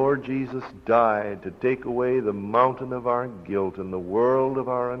 That the Lord Jesus died to take away the mountain of our guilt and the world of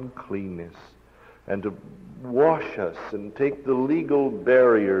our uncleanness, and to wash us and take the legal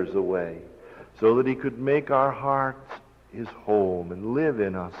barriers away, so that He could make our hearts His home and live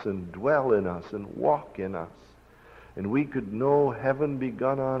in us and dwell in us and walk in us. And we could know heaven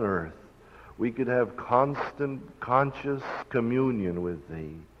begun on earth. We could have constant, conscious communion with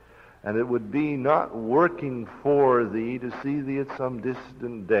Thee. And it would be not working for Thee to see Thee at some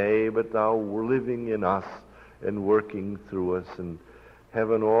distant day, but Thou were living in us and working through us, and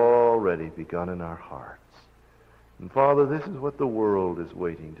heaven already begun in our hearts. And Father, this is what the world is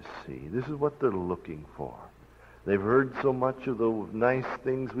waiting to see. This is what they're looking for. They've heard so much of the nice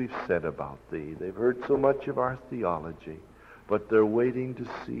things we've said about Thee. They've heard so much of our theology, but they're waiting to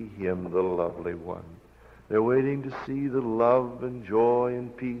see Him, the lovely one. They're waiting to see the love and joy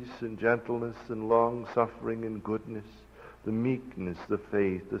and peace and gentleness and long-suffering and goodness, the meekness, the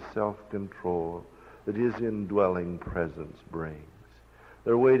faith, the self-control that His indwelling presence brings.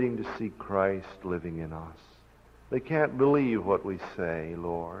 They're waiting to see Christ living in us. They can't believe what we say,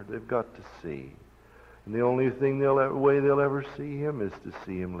 Lord. They've got to see. And the only way they'll ever see Him is to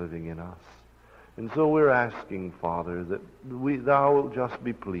see Him living in us. And so we're asking, Father, that Thou will just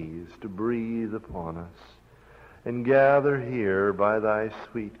be pleased to breathe upon us and gather here by Thy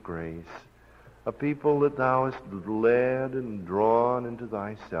sweet grace a people that Thou hast led and drawn into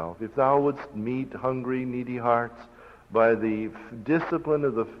Thyself. If Thou wouldst meet hungry, needy hearts by the discipline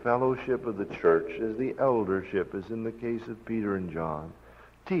of the fellowship of the church, as the eldership, as in the case of Peter and John,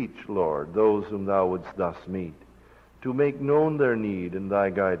 teach, Lord, those whom Thou wouldst thus meet, to make known their need and thy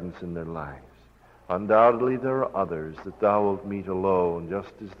guidance in their lives. Undoubtedly there are others that thou wilt meet alone,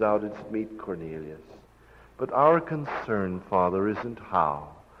 just as thou didst meet Cornelius. But our concern, Father, isn't how.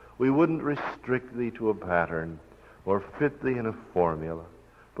 We wouldn't restrict thee to a pattern or fit thee in a formula.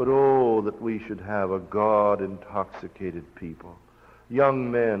 But oh, that we should have a God-intoxicated people,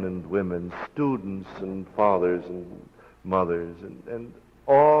 young men and women, students and fathers and mothers, and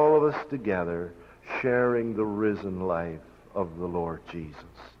all of us together sharing the risen life of the Lord Jesus.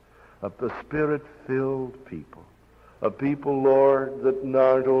 A Spirit-filled people. A people, Lord, that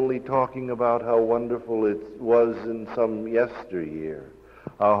not only talking about how wonderful it was in some yesteryear,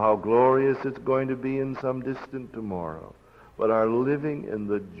 how glorious it's going to be in some distant tomorrow, but are living in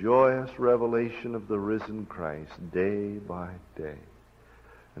the joyous revelation of the risen Christ day by day.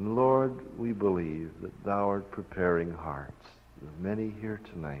 And Lord, we believe that thou art preparing hearts of many here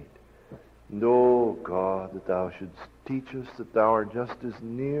tonight. And oh God, that thou shouldst teach us that thou art just as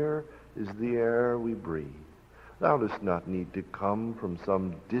near as the air we breathe. Thou dost not need to come from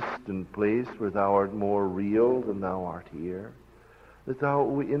some distant place where thou art more real than thou art here. That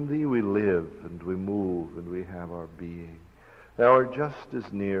in thee we live and we move and we have our being. Thou art just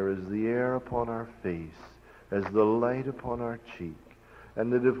as near as the air upon our face, as the light upon our cheek.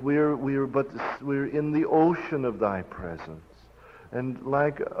 And that if we're in the ocean of thy presence, and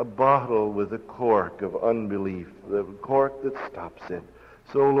like a bottle with a cork of unbelief, the cork that stops it,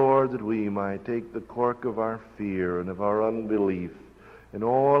 so, Lord, that we might take the cork of our fear and of our unbelief and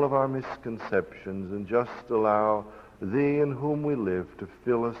all of our misconceptions and just allow thee in whom we live to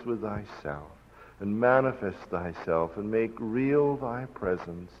fill us with thyself and manifest thyself and make real thy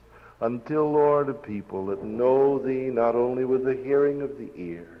presence until, Lord, a people that know thee not only with the hearing of the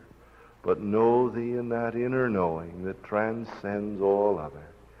ear, but know thee in that inner knowing that transcends all other.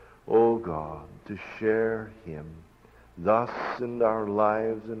 O God, to share him, thus in our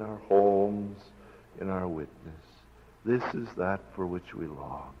lives, in our homes, in our witness. This is that for which we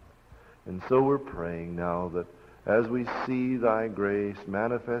long. And so we're praying now that as we see thy grace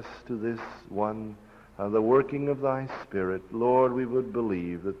manifest to this one, the working of thy Spirit, Lord, we would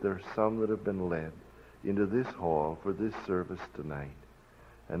believe that there are some that have been led into this hall for this service tonight,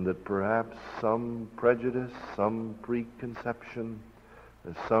 and that perhaps some prejudice, some preconception,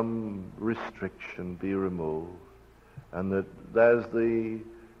 some restriction be removed, and that as we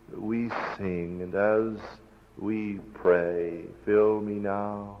sing and as we pray, fill me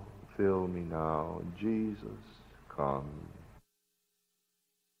now, Jesus, come.